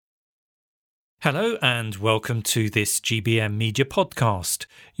Hello and welcome to this GBM Media podcast.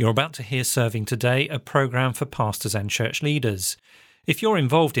 You're about to hear Serving Today, a programme for pastors and church leaders. If you're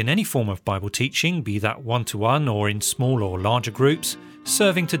involved in any form of Bible teaching, be that one-to-one or in small or larger groups,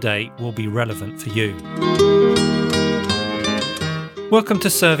 Serving Today will be relevant for you. Welcome to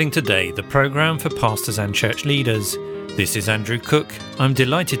Serving Today, the programme for pastors and church leaders. This is Andrew Cook. I'm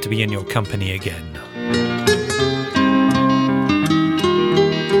delighted to be in your company again.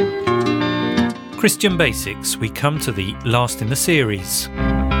 Christian Basics, we come to the last in the series.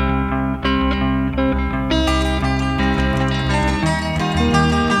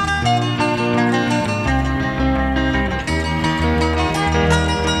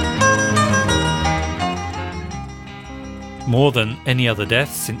 More than any other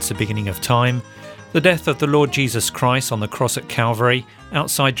death since the beginning of time, the death of the Lord Jesus Christ on the cross at Calvary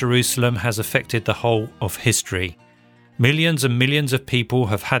outside Jerusalem has affected the whole of history. Millions and millions of people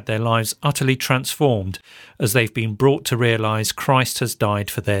have had their lives utterly transformed as they've been brought to realise Christ has died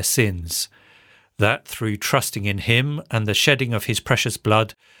for their sins. That through trusting in Him and the shedding of His precious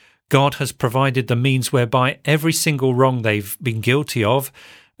blood, God has provided the means whereby every single wrong they've been guilty of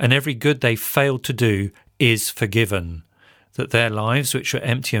and every good they've failed to do is forgiven. That their lives, which were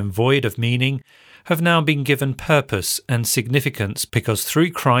empty and void of meaning, have now been given purpose and significance because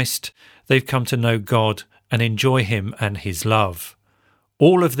through Christ they've come to know God and enjoy Him and His love.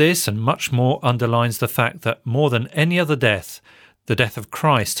 All of this and much more underlines the fact that more than any other death, the death of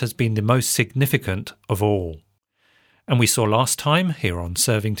Christ has been the most significant of all. And we saw last time, here on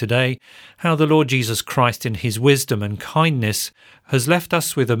Serving Today, how the Lord Jesus Christ in His wisdom and kindness has left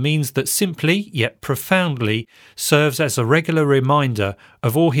us with a means that simply, yet profoundly, serves as a regular reminder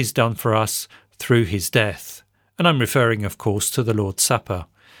of all He's done for us through His death. And I'm referring, of course, to the Lord's Supper.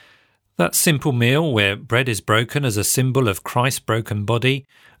 That simple meal where bread is broken as a symbol of Christ's broken body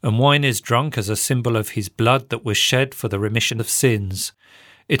and wine is drunk as a symbol of His blood that was shed for the remission of sins.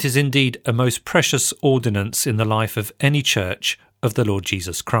 It is indeed a most precious ordinance in the life of any church of the Lord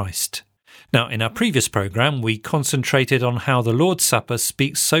Jesus Christ. Now, in our previous programme, we concentrated on how the Lord's Supper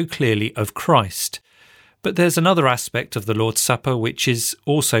speaks so clearly of Christ. But there's another aspect of the Lord's Supper which is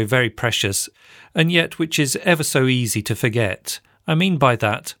also very precious, and yet which is ever so easy to forget. I mean by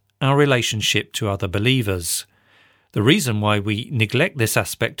that, our relationship to other believers. The reason why we neglect this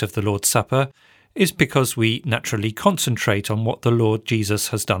aspect of the Lord's Supper is because we naturally concentrate on what the Lord Jesus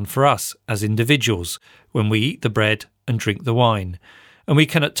has done for us as individuals when we eat the bread and drink the wine, and we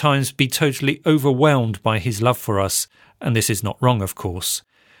can at times be totally overwhelmed by His love for us, and this is not wrong, of course.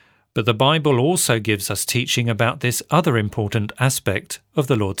 But the Bible also gives us teaching about this other important aspect of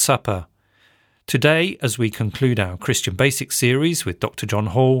the Lord's Supper. Today, as we conclude our Christian Basics series with Dr. John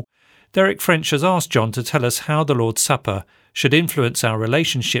Hall, Derek French has asked John to tell us how the Lord's Supper should influence our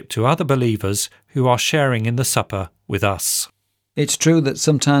relationship to other believers who are sharing in the supper with us. It's true that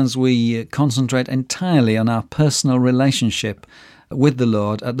sometimes we concentrate entirely on our personal relationship with the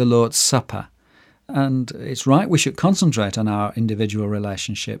Lord at the Lord's Supper. And it's right we should concentrate on our individual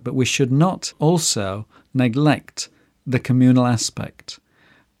relationship, but we should not also neglect the communal aspect,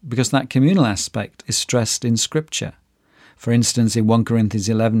 because that communal aspect is stressed in Scripture. For instance, in 1 Corinthians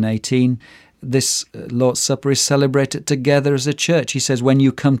 11:18, this Lord's Supper is celebrated together as a church. He says, when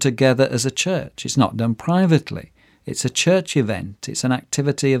you come together as a church, it's not done privately. It's a church event. It's an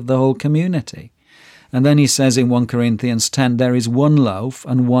activity of the whole community. And then he says in 1 Corinthians 10, there is one loaf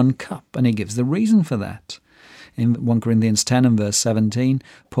and one cup, and he gives the reason for that. In 1 Corinthians 10 and verse 17,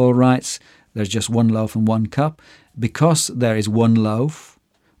 Paul writes, there's just one loaf and one cup. Because there is one loaf,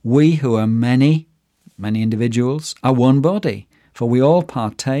 we who are many individuals, are one body, for we all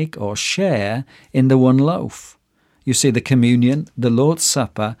partake or share in the one loaf. You see, the communion, the Lord's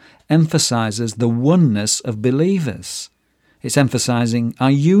Supper, emphasizes the oneness of believers. It's emphasizing our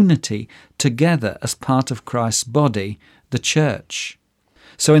unity together as part of Christ's body, the church.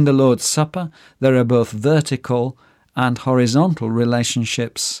 So in the Lord's Supper, there are both vertical and horizontal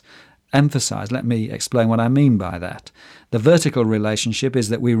relationships emphasized. Let me explain what I mean by that. The vertical relationship is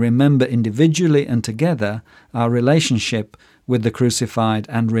that we remember individually and together our relationship with the crucified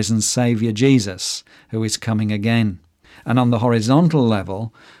and risen Saviour Jesus, who is coming again. And on the horizontal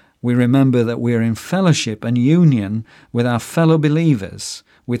level, we remember that we are in fellowship and union with our fellow believers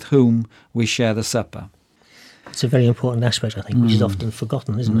with whom we share the supper. It's a very important aspect, I think, which is often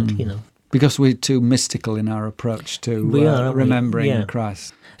forgotten, isn't it? Because we're too mystical in our approach to remembering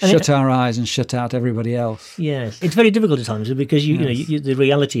Christ. And shut our eyes and shut out everybody else. Yes, it's very difficult at times because the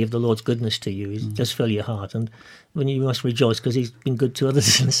reality of the Lord's goodness to you does fill your heart, and when you must rejoice because He's been good to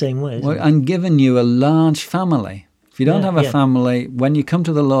others in the same way. And given you a large family. If you don't have a family, when you come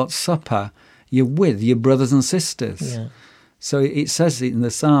to the Lord's Supper, You're with your brothers and sisters. Yeah. So it says in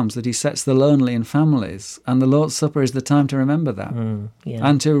the Psalms that he sets the lonely in families, and the Lord's Supper is the time to remember that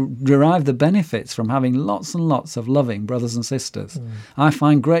and to derive the benefits from having lots and lots of loving brothers and sisters. I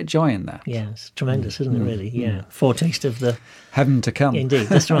find great joy in that. Yeah, it's tremendous, isn't it, really? Yeah. Foretaste of the... heaven to come. Indeed,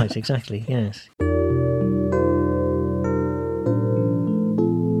 that's right, exactly, yes.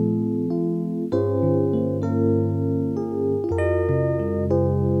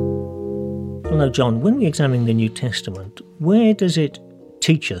 Well, now, John, when we examine the New Testament, where does it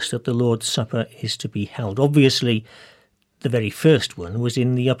teach us that the Lord's Supper is to be held? Obviously, the very first one was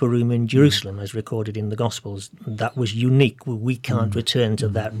in the upper room in Jerusalem, as recorded in the Gospels. That was unique. We can't return to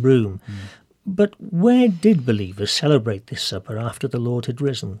that room. But where did believers celebrate this supper after the Lord had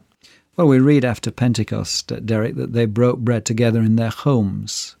risen? Well, we read after Pentecost, Derek, that they broke bread together in their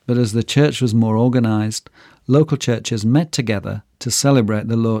homes. But as the church was more organised, local churches met together to celebrate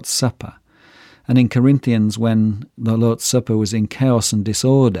the Lord's Supper. And in Corinthians, when the Lord's Supper was in chaos and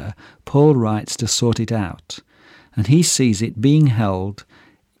disorder, Paul writes to sort it out. And he sees it being held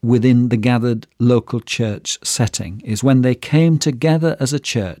within the gathered local church setting, is when they came together as a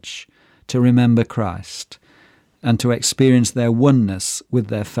church to remember Christ and to experience their oneness with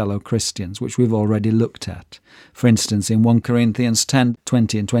their fellow Christians, which we've already looked at. For instance, in 1 Corinthians 10,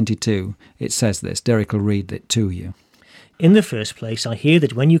 20 and 22, it says this. Derek will read it to you. In the first place, I hear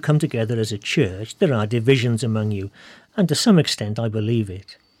that when you come together as a church, there are divisions among you, and to some extent I believe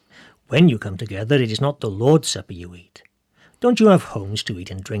it. When you come together, it is not the Lord's Supper you eat. Don't you have homes to eat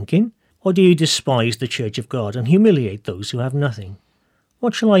and drink in? Or do you despise the church of God and humiliate those who have nothing?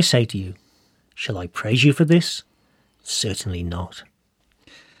 What shall I say to you? Shall I praise you for this? Certainly not.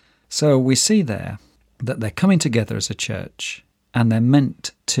 So we see there that they're coming together as a church, and they're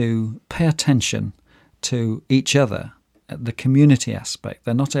meant to pay attention to each other, the community aspect.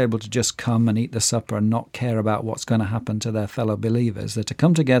 They're not able to just come and eat the supper and not care about what's going to happen to their fellow believers. They're to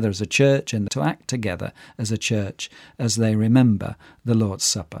come together as a church and to act together as a church as they remember the Lord's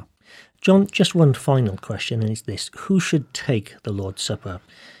Supper. John, just one final question, and it's this. Who should take the Lord's Supper?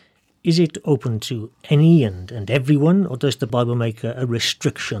 Is it open to any and everyone, or does the Bible make a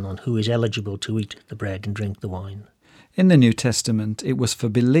restriction on who is eligible to eat the bread and drink the wine? In the New Testament, it was for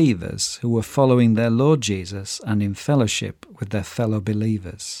believers who were following their Lord Jesus and in fellowship with their fellow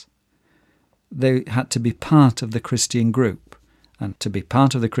believers. They had to be part of the Christian group. And to be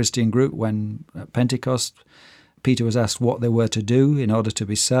part of the Christian group, when at Pentecost, Peter was asked what they were to do in order to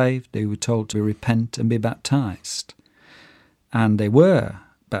be saved, they were told to repent and be baptized. And they were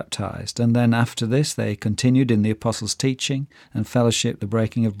baptized, and then after this they continued in the apostles' teaching and fellowship, the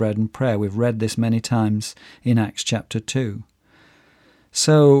breaking of bread and prayer. We've read this many times in Acts chapter 2.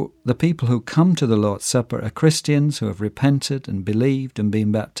 So the people who come to the Lord's Supper are Christians who have repented and believed and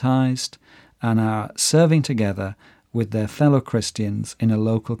been baptized and are serving together with their fellow Christians in a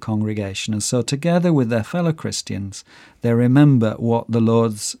local congregation. And so together with their fellow Christians, they remember what the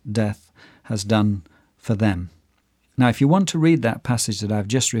Lord's death has done for them. Now, if you want to read that passage that I've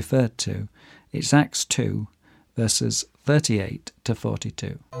just referred to, it's Acts 2, verses 38 to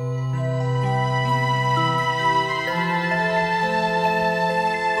 42.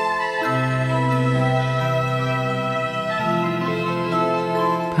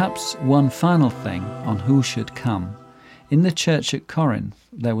 Perhaps one final thing on who should come. In the church at Corinth,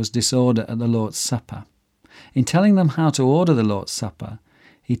 there was disorder at the Lord's Supper. In telling them how to order the Lord's Supper,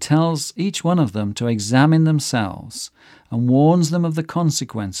 he tells each one of them to examine themselves and warns them of the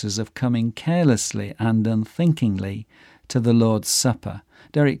consequences of coming carelessly and unthinkingly to the Lord's Supper.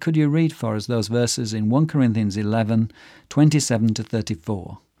 Derek, could you read for us those verses in 1 Corinthians 11, 27 to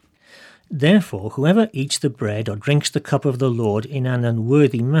 34? Therefore, whoever eats the bread or drinks the cup of the Lord in an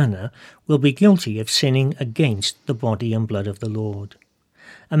unworthy manner will be guilty of sinning against the body and blood of the Lord.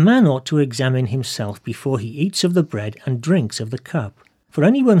 A man ought to examine himself before he eats of the bread and drinks of the cup. For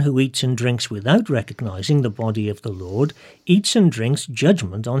anyone who eats and drinks without recognizing the body of the Lord eats and drinks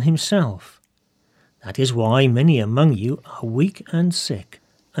judgment on himself. That is why many among you are weak and sick,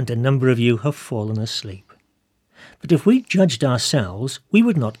 and a number of you have fallen asleep. But if we judged ourselves, we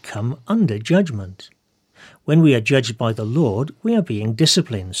would not come under judgment. When we are judged by the Lord, we are being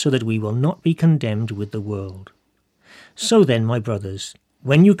disciplined so that we will not be condemned with the world. So then, my brothers,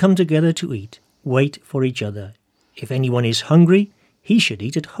 when you come together to eat, wait for each other. If anyone is hungry, he should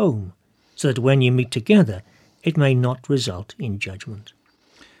eat at home, so that when you meet together, it may not result in judgment.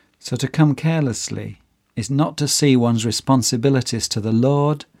 So to come carelessly is not to see one's responsibilities to the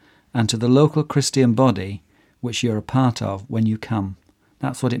Lord and to the local Christian body which you're a part of when you come.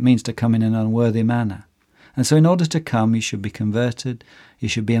 That's what it means to come in an unworthy manner. And so in order to come, you should be converted, you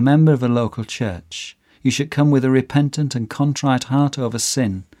should be a member of a local church, you should come with a repentant and contrite heart over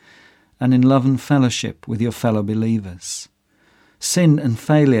sin, and in love and fellowship with your fellow believers. Sin and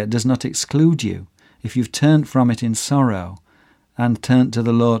failure does not exclude you if you've turned from it in sorrow and turned to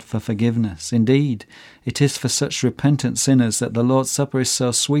the Lord for forgiveness. Indeed, it is for such repentant sinners that the Lord's Supper is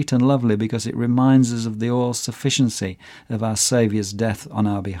so sweet and lovely, because it reminds us of the all-sufficiency of our Saviour's death on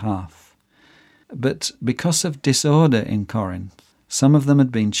our behalf. But because of disorder in Corinth, some of them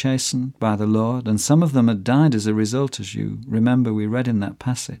had been chastened by the Lord, and some of them had died as a result, as you remember we read in that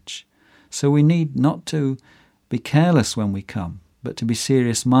passage. So we need not to be careless when we come, but to be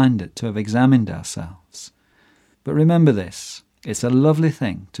serious-minded, to have examined ourselves. But remember this, it's a lovely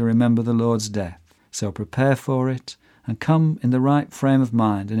thing to remember the Lord's death, so prepare for it, and come in the right frame of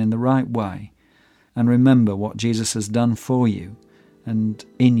mind and in the right way, and remember what Jesus has done for you and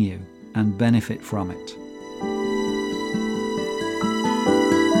in you, and benefit from it.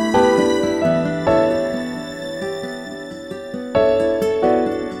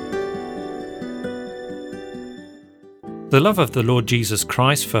 The love of the Lord Jesus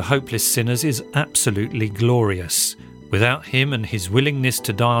Christ for hopeless sinners is absolutely glorious. Without him and his willingness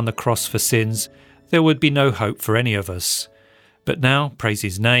to die on the cross for sins, there would be no hope for any of us. But now, praise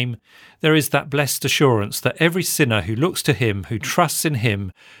his name, there is that blessed assurance that every sinner who looks to him, who trusts in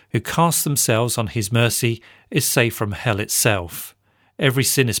him, who casts themselves on his mercy, is safe from hell itself. Every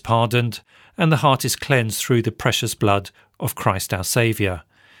sin is pardoned, and the heart is cleansed through the precious blood of Christ our Saviour.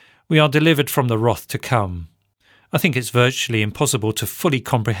 We are delivered from the wrath to come. I think it's virtually impossible to fully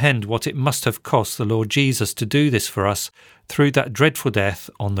comprehend what it must have cost the Lord Jesus to do this for us through that dreadful death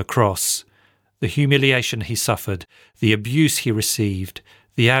on the cross. The humiliation he suffered, the abuse he received,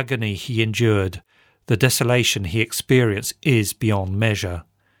 the agony he endured, the desolation he experienced is beyond measure.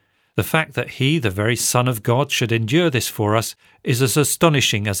 The fact that he, the very Son of God, should endure this for us is as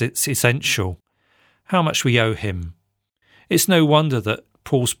astonishing as it's essential. How much we owe him. It's no wonder that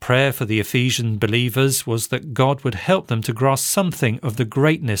Paul's prayer for the Ephesian believers was that God would help them to grasp something of the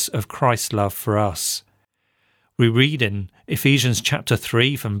greatness of Christ's love for us. We read in Ephesians chapter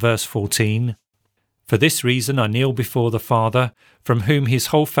 3 from verse 14, "For this reason I kneel before the Father, from whom his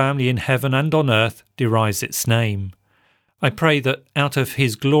whole family in heaven and on earth derives its name. I pray that out of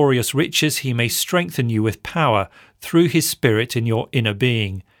his glorious riches he may strengthen you with power through his Spirit in your inner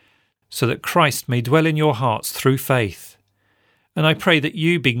being, so that Christ may dwell in your hearts through faith. And I pray that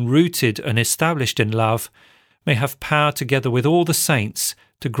you, being rooted and established in love, may have power together with all the saints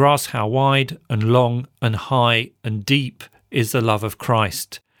to grasp how wide and long and high and deep is the love of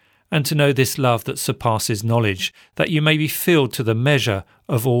Christ, and to know this love that surpasses knowledge, that you may be filled to the measure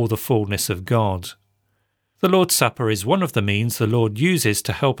of all the fullness of God." The Lord's Supper is one of the means the Lord uses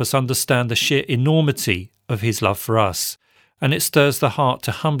to help us understand the sheer enormity of his love for us, and it stirs the heart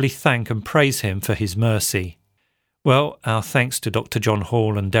to humbly thank and praise him for his mercy. Well, our thanks to Dr. John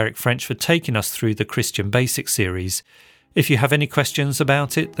Hall and Derek French for taking us through the Christian Basics series. If you have any questions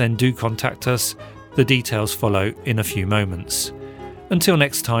about it, then do contact us. The details follow in a few moments. Until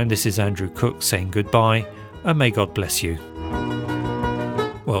next time, this is Andrew Cook saying goodbye, and may God bless you.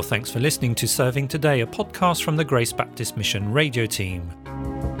 Well, thanks for listening to Serving Today, a podcast from the Grace Baptist Mission radio team.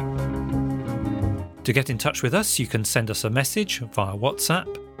 To get in touch with us, you can send us a message via WhatsApp.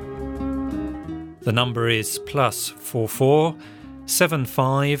 The number is +44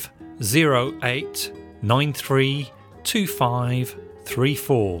 75 08 93 25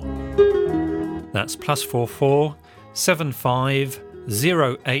 34. That's +44 75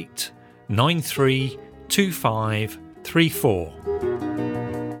 08 93 25 34.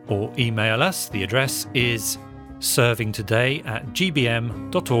 Or email us. The address is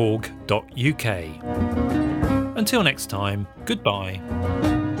servingtoday@gbm.org.uk. Until next time, goodbye.